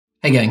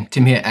Hey gang,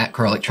 Tim here at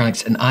Core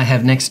Electronics, and I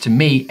have next to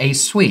me a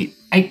sweet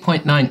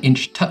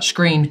 8.9-inch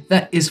touchscreen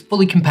that is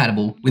fully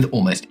compatible with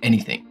almost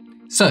anything.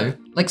 So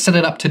let's set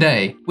it up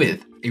today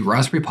with a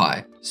Raspberry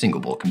Pi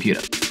single board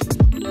computer.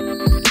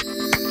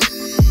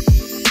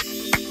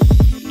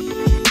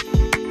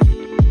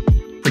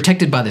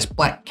 Protected by this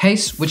black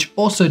case, which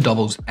also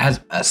doubles as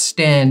a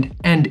stand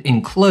and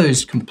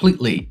enclosed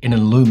completely in an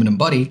aluminum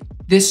body,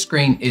 this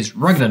screen is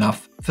rugged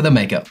enough for the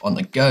maker on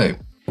the go.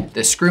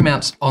 There's screw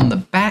mounts on the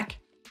back,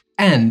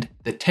 and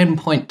the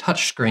 10-point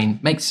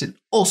touchscreen makes it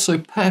also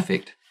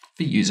perfect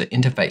for user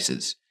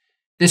interfaces.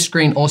 This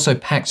screen also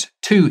packs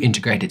 2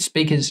 integrated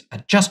speakers,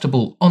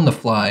 adjustable on the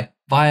fly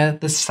via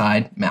the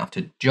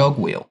side-mounted jog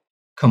wheel.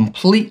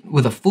 Complete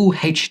with a full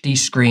HD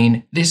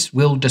screen, this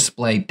will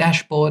display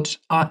dashboards,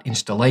 art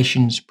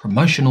installations,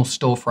 promotional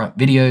storefront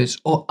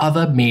videos, or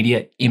other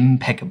media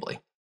impeccably.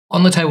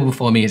 On the table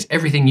before me is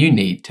everything you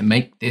need to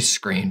make this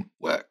screen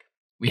work.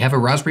 We have a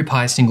Raspberry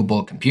Pi single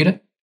board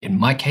computer, in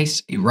my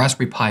case, a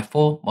Raspberry Pi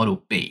 4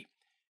 Model B.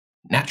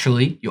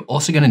 Naturally, you're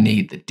also going to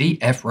need the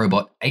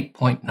DFRobot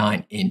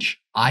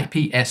 8.9-inch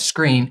IPS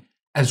screen,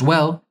 as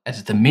well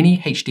as the mini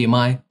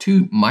HDMI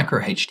to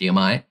micro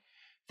HDMI,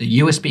 the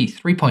USB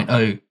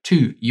 3.0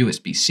 to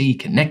USB-C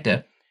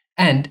connector,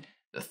 and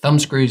the thumb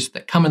screws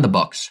that come in the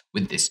box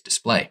with this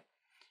display.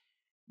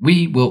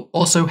 We will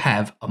also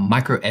have a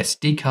micro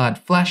SD card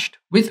flashed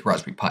with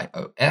Raspberry Pi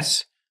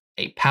OS,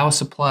 a power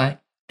supply,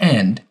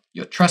 and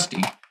your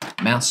trusty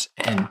mouse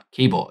and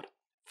keyboard.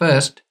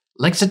 First,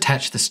 let's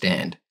attach the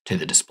stand to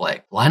the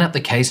display. Line up the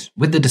case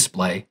with the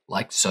display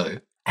like so,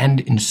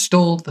 and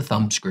install the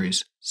thumb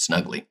screws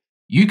snugly.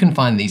 You can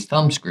find these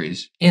thumb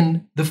screws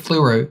in the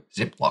fluoro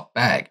Ziploc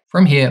bag.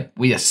 From here,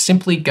 we are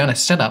simply going to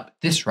set up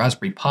this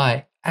Raspberry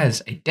Pi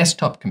as a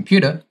desktop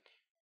computer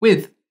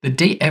with the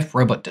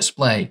DFRobot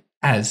display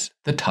as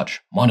the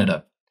touch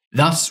monitor.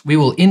 Thus, we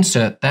will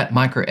insert that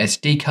micro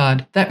SD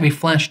card that we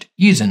flashed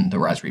using the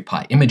Raspberry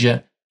Pi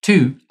Imager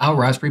to our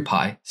Raspberry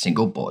Pi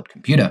single board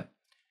computer.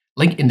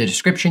 Link in the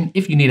description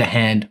if you need a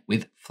hand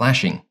with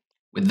flashing.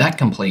 With that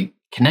complete,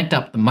 connect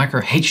up the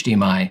micro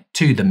HDMI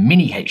to the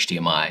mini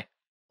HDMI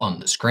on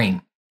the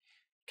screen.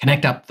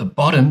 Connect up the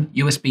bottom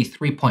USB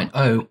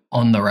 3.0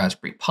 on the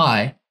Raspberry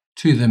Pi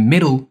to the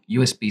middle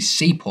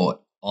USB-C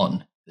port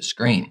on the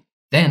screen.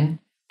 Then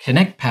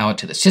connect power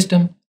to the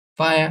system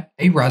via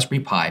a Raspberry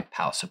Pi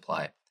power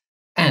supply,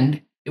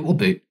 and it will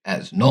boot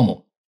as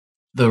normal.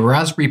 The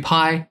Raspberry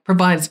Pi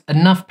provides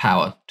enough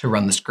power to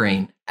run the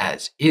screen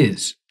as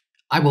is.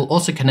 I will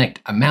also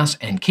connect a mouse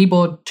and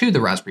keyboard to the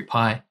Raspberry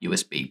Pi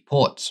USB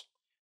ports.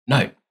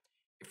 Note,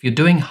 if you're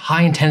doing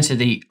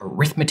high-intensity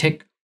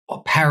arithmetic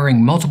or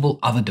powering multiple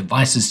other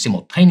devices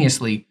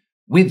simultaneously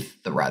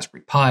with the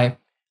Raspberry Pi,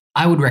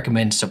 I would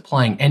recommend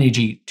supplying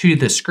energy to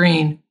the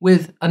screen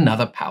with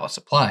another power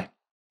supply.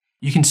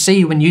 You can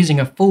see when using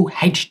a full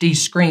HD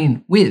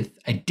screen with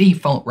a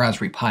default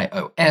Raspberry Pi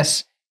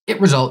OS, it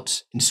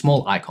results in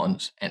small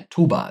icons and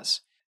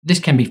toolbars. This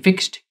can be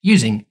fixed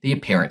using the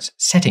appearance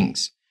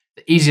settings.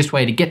 The easiest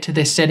way to get to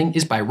this setting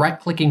is by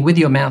right-clicking with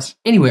your mouse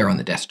anywhere on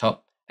the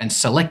desktop and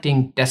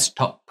selecting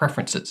Desktop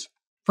Preferences.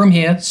 From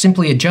here,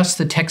 simply adjust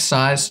the text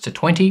size to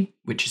 20,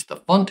 which is the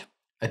font,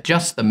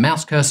 adjust the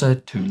mouse cursor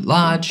to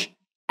large,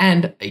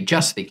 and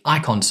adjust the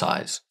icon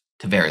size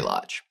to very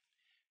large.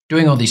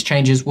 Doing all these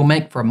changes will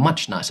make for a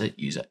much nicer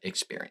user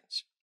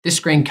experience. This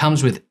screen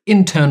comes with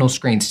internal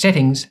screen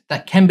settings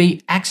that can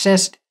be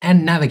accessed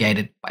and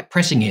navigated by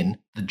pressing in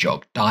the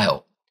jog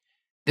dial.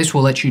 This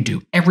will let you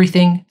do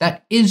everything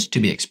that is to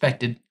be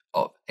expected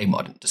of a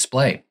modern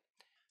display.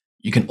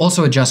 You can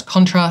also adjust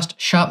contrast,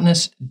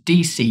 sharpness,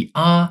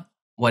 DCR,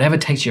 whatever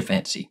takes your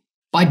fancy.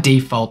 By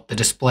default, the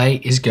display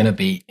is going to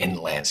be in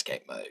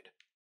landscape mode.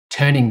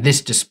 Turning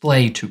this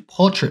display to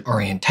portrait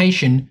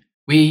orientation,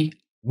 we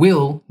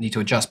will need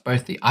to adjust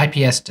both the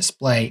IPS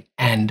display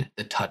and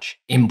the touch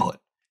input.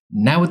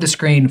 Now with the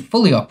screen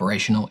fully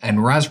operational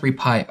and Raspberry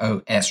Pi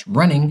OS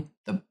running,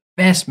 the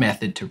best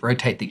method to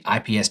rotate the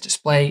IPS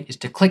display is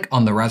to click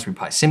on the Raspberry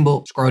Pi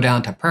symbol, scroll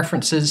down to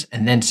Preferences,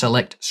 and then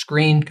select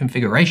Screen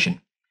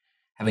Configuration.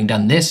 Having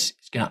done this,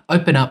 it's going to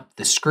open up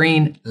the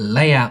Screen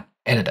Layout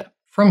Editor.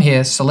 From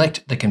here,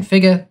 select the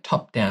Configure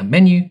top-down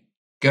menu,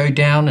 go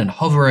down and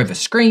hover over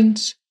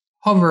Screens,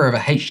 hover over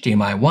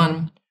HDMI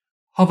 1,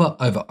 hover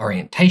over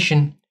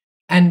Orientation,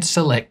 and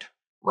select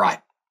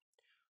Right,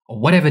 or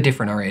whatever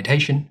different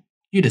orientation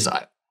you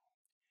desire.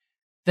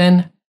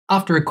 Then,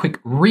 after a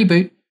quick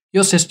reboot,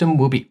 your system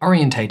will be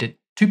orientated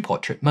to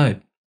portrait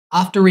mode.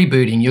 After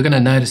rebooting, you're going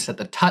to notice that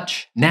the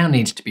touch now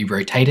needs to be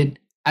rotated,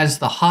 as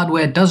the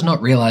hardware does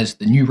not realize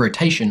the new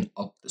rotation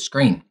of the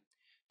screen.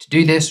 To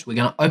do this, we're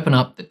going to open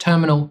up the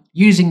terminal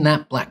using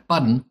that black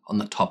button on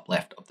the top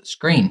left of the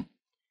screen.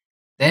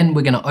 Then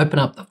we're going to open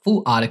up the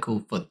full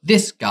article for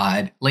this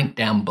guide linked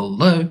down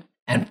below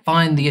and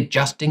find the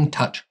Adjusting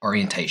Touch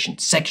Orientation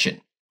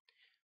section.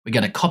 We're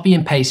going to copy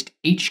and paste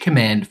each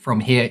command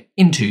from here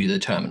into the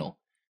terminal.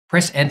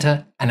 Press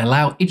Enter and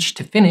allow each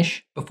to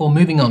finish before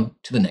moving on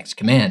to the next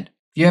command.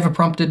 If you're ever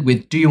prompted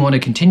with "Do you want to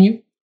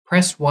continue?",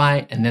 press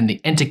Y and then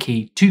the Enter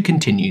key to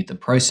continue the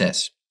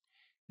process.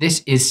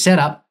 This is set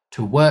up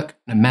to work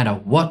no matter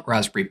what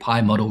Raspberry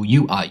Pi model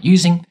you are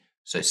using,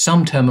 so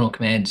some terminal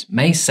commands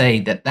may say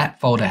that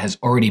that folder has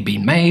already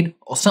been made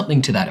or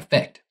something to that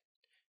effect.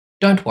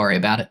 Don't worry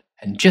about it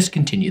and just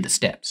continue the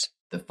steps.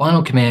 The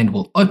final command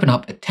will open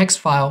up a text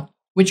file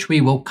which we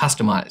will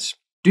customize.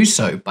 Do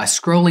so by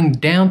scrolling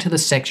down to the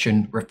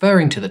section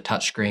referring to the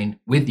touchscreen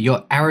with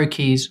your arrow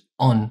keys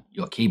on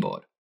your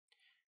keyboard.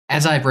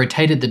 As I've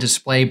rotated the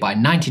display by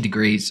 90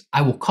 degrees,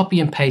 I will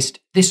copy and paste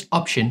this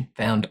option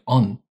found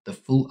on the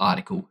full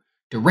article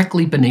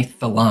directly beneath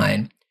the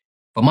line.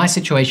 For my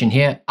situation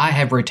here, I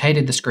have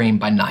rotated the screen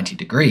by 90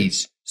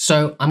 degrees.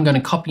 So I'm going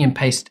to copy and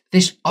paste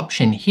this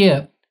option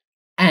here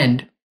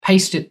and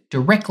paste it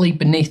directly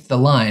beneath the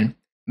line,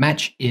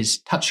 match is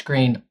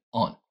touchscreen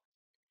on.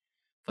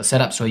 For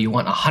setups where you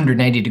want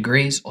 180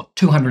 degrees or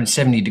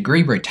 270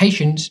 degree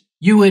rotations,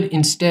 you would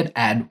instead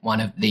add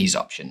one of these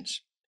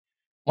options.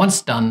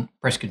 Once done,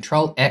 press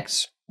Ctrl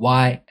X,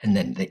 Y, and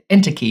then the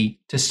Enter key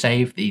to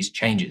save these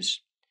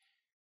changes.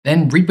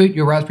 Then reboot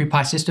your Raspberry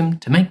Pi system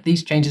to make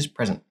these changes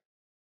present.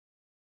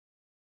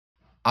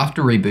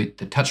 After reboot,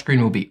 the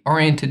touchscreen will be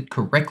oriented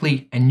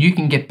correctly and you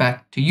can get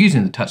back to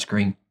using the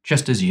touchscreen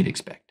just as you'd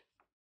expect.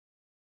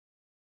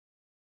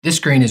 This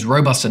screen is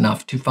robust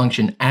enough to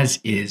function as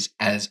is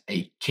as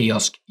a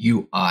kiosk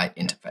UI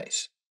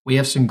interface. We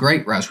have some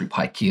great Raspberry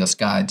Pi kiosk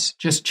guides,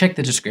 just check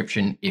the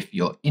description if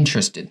you're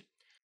interested.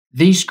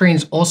 These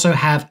screens also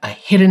have a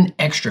hidden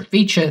extra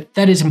feature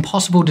that is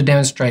impossible to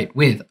demonstrate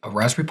with a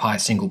Raspberry Pi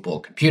single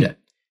board computer.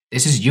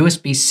 This is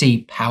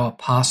USB-C power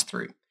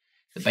pass-through.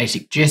 The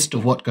basic gist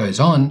of what goes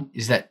on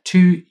is that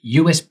two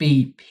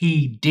USB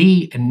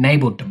PD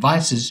enabled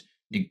devices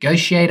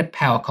negotiate a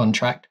power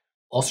contract,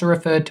 also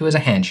referred to as a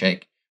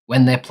handshake,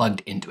 when they're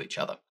plugged into each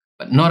other.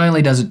 But not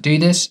only does it do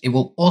this, it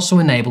will also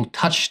enable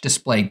touch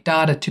display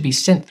data to be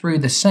sent through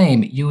the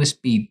same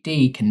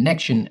USB-D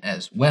connection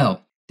as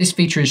well. This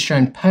feature is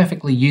shown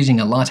perfectly using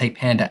a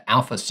LattePanda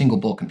Alpha single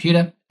board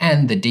computer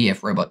and the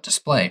DFRobot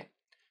display.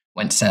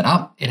 When set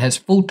up, it has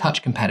full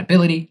touch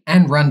compatibility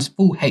and runs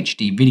full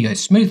HD video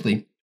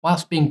smoothly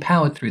whilst being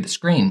powered through the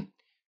screen.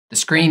 The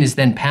screen is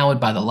then powered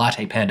by the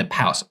LattePanda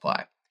power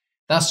supply.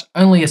 Thus,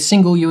 only a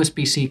single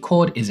USB-C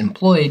cord is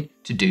employed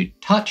to do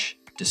touch,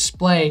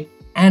 display,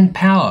 and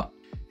power.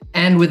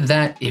 And with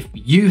that, if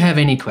you have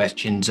any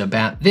questions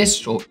about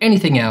this or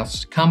anything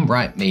else, come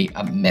write me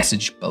a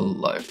message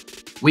below.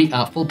 We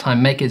are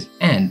full-time makers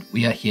and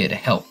we are here to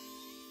help.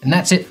 And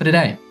that's it for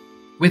today.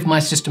 With my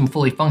system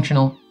fully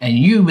functional and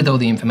you with all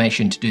the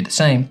information to do the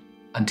same,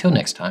 until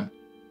next time,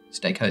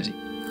 stay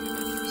cozy.